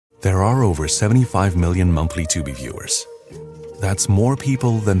There are over 75 million monthly Tubi viewers. That's more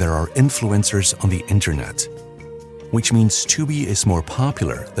people than there are influencers on the internet, which means Tubi is more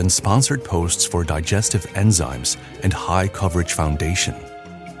popular than sponsored posts for digestive enzymes and high coverage foundation.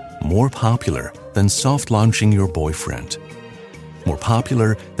 More popular than soft launching your boyfriend. More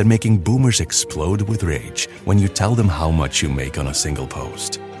popular than making boomers explode with rage when you tell them how much you make on a single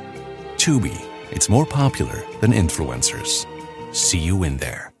post. Tubi, it's more popular than influencers. See you in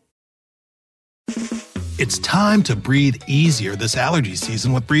there. It's time to breathe easier this allergy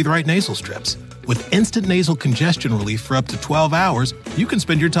season with Breathe Right nasal strips. With instant nasal congestion relief for up to 12 hours, you can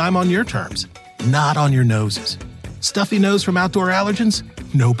spend your time on your terms, not on your noses. Stuffy nose from outdoor allergens?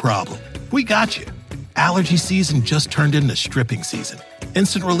 No problem. We got you. Allergy season just turned into stripping season.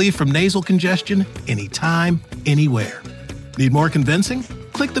 Instant relief from nasal congestion, anytime, anywhere. Need more convincing?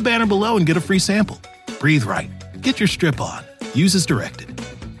 Click the banner below and get a free sample. Breathe Right. Get your strip on. Use as directed.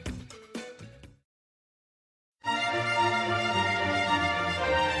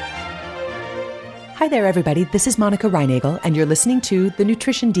 Hi there, everybody. This is Monica Reinagel, and you're listening to The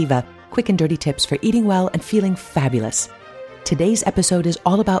Nutrition Diva, quick and dirty tips for eating well and feeling fabulous. Today's episode is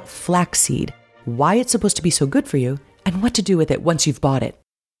all about flaxseed, why it's supposed to be so good for you, and what to do with it once you've bought it.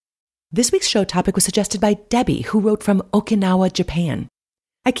 This week's show topic was suggested by Debbie, who wrote from Okinawa, Japan.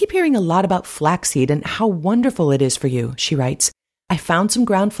 I keep hearing a lot about flaxseed and how wonderful it is for you, she writes. I found some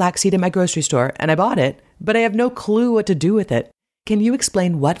ground flaxseed in my grocery store, and I bought it, but I have no clue what to do with it. Can you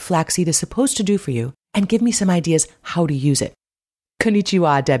explain what flaxseed is supposed to do for you and give me some ideas how to use it?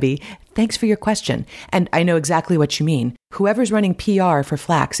 Konnichiwa, Debbie. Thanks for your question. And I know exactly what you mean. Whoever's running PR for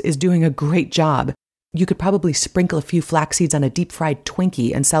flax is doing a great job. You could probably sprinkle a few flax seeds on a deep-fried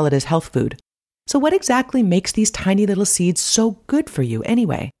Twinkie and sell it as health food. So what exactly makes these tiny little seeds so good for you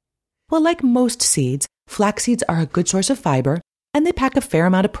anyway? Well, like most seeds, flax seeds are a good source of fiber, and they pack a fair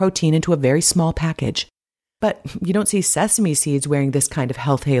amount of protein into a very small package. But you don't see sesame seeds wearing this kind of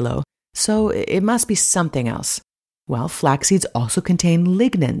health halo, so it must be something else. Well, flax seeds also contain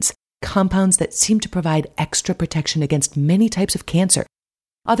lignans, compounds that seem to provide extra protection against many types of cancer.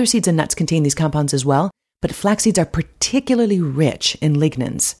 Other seeds and nuts contain these compounds as well, but flax seeds are particularly rich in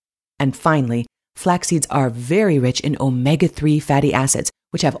lignans. And finally, flax seeds are very rich in omega-3 fatty acids,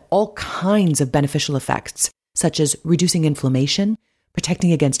 which have all kinds of beneficial effects, such as reducing inflammation,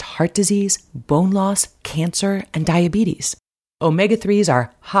 protecting against heart disease, bone loss, cancer, and diabetes. Omega-3s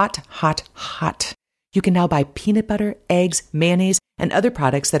are hot, hot, hot. You can now buy peanut butter, eggs, mayonnaise, and other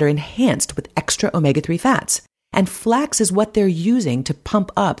products that are enhanced with extra omega-3 fats. And flax is what they're using to pump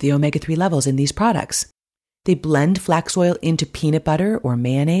up the omega-3 levels in these products. They blend flax oil into peanut butter or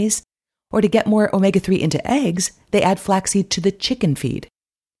mayonnaise, or to get more omega-3 into eggs, they add flaxseed to the chicken feed.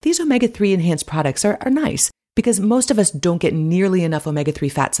 These omega-3 enhanced products are nice, because most of us don't get nearly enough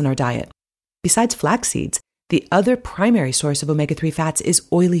omega-3 fats in our diet. Besides flax seeds, the other primary source of omega-3 fats is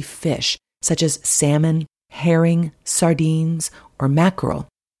oily fish, such as salmon, herring, sardines, or mackerel.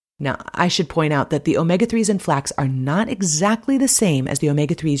 Now, I should point out that the omega-3s in flax are not exactly the same as the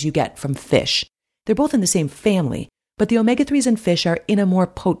omega-3s you get from fish. They're both in the same family, but the omega-3s in fish are in a more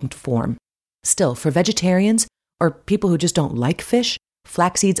potent form. Still, for vegetarians or people who just don't like fish,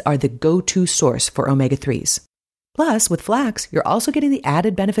 flax seeds are the go-to source for omega-3s. Plus, with flax, you're also getting the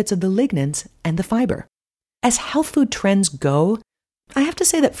added benefits of the lignans and the fiber. As health food trends go, I have to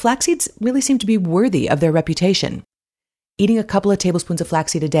say that flax seeds really seem to be worthy of their reputation. Eating a couple of tablespoons of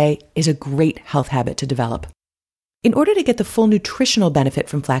flaxseed a day is a great health habit to develop. In order to get the full nutritional benefit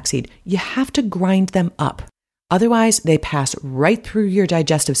from flaxseed, you have to grind them up. Otherwise, they pass right through your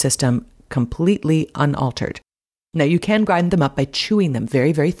digestive system completely unaltered. Now, you can grind them up by chewing them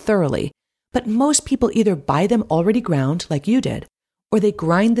very, very thoroughly, but most people either buy them already ground, like you did, or they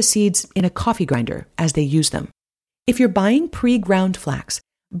grind the seeds in a coffee grinder as they use them. If you're buying pre-ground flax,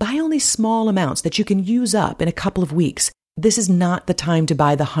 buy only small amounts that you can use up in a couple of weeks. This is not the time to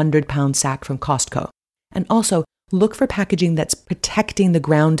buy the 100-pound sack from Costco. And also, look for packaging that's protecting the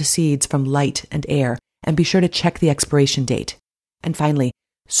ground seeds from light and air, and be sure to check the expiration date. And finally,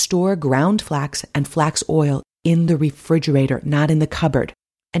 store ground flax and flax oil in the refrigerator, not in the cupboard.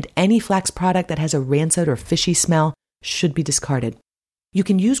 And any flax product that has a rancid or fishy smell should be discarded. You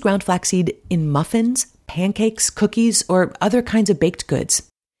can use ground flaxseed in muffins, pancakes, cookies, or other kinds of baked goods.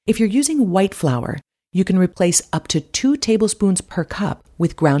 If you're using white flour, you can replace up to 2 tablespoons per cup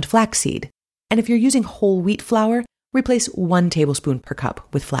with ground flaxseed. And if you're using whole wheat flour, replace 1 tablespoon per cup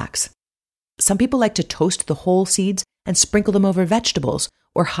with flax. Some people like to toast the whole seeds and sprinkle them over vegetables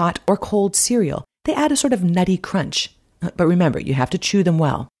or hot or cold cereal. They add a sort of nutty crunch. But remember, you have to chew them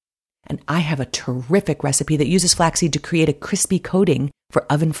well. And I have a terrific recipe that uses flaxseed to create a crispy coating for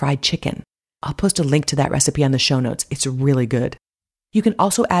oven-fried chicken. I'll post a link to that recipe on the show notes. It's really good. You can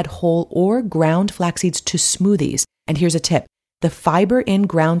also add whole or ground flax seeds to smoothies. And here's a tip. The fiber in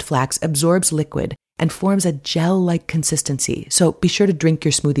ground flax absorbs liquid and forms a gel-like consistency, so be sure to drink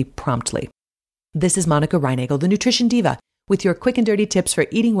your smoothie promptly. This is Monica Reinagel, the Nutrition Diva, with your quick and dirty tips for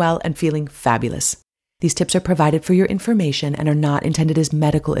eating well and feeling fabulous. These tips are provided for your information and are not intended as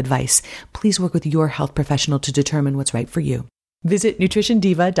medical advice. Please work with your health professional to determine what's right for you. Visit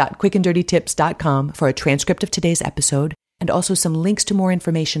nutritiondiva.quickanddirtytips.com for a transcript of today's episode and also some links to more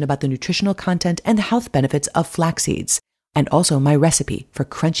information about the nutritional content and the health benefits of flax seeds, and also my recipe for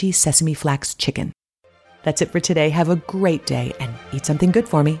crunchy sesame flax chicken. That's it for today. Have a great day and eat something good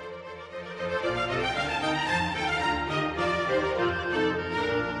for me.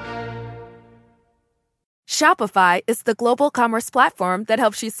 Shopify is the global commerce platform that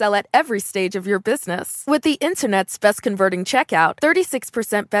helps you sell at every stage of your business. With the internet's best converting checkout,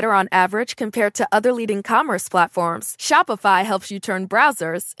 36% better on average compared to other leading commerce platforms, Shopify helps you turn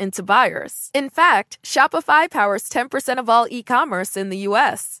browsers into buyers. In fact, Shopify powers 10% of all e-commerce in the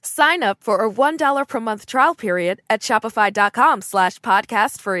U.S. Sign up for a $1 per month trial period at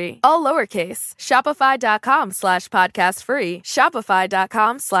shopify.com/podcastfree. All lowercase, shopify.com/podcastfree,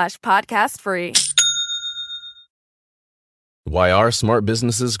 shopify.com/podcastfree. Why are smart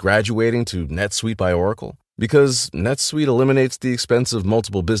businesses graduating to NetSuite by Oracle? Because NetSuite eliminates the expense of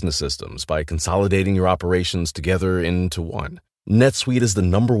multiple business systems by consolidating your operations together into one. NetSuite is the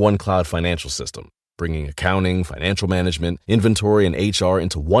 #1 cloud financial system, bringing accounting, financial management, inventory, and HR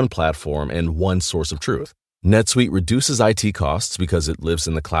into one platform and one source of truth. NetSuite reduces IT costs because it lives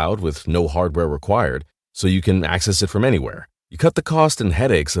in the cloud with no hardware required, so you can access it from anywhere. You cut the cost and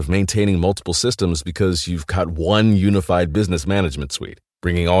headaches of maintaining multiple systems because you've got one unified business management suite.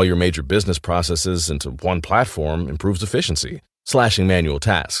 Bringing all your major business processes into one platform improves efficiency, slashing manual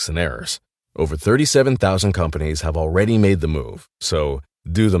tasks and errors. Over 37,000 companies have already made the move, so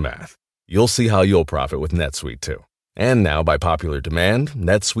do the math. You'll see how you'll profit with NetSuite too. And now, by popular demand,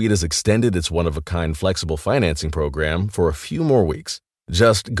 NetSuite has extended its one-of-a-kind flexible financing program for a few more weeks.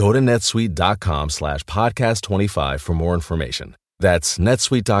 Just go to netsuite.com/podcast25 for more information. That's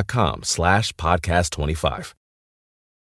netsuite.com/podcast25.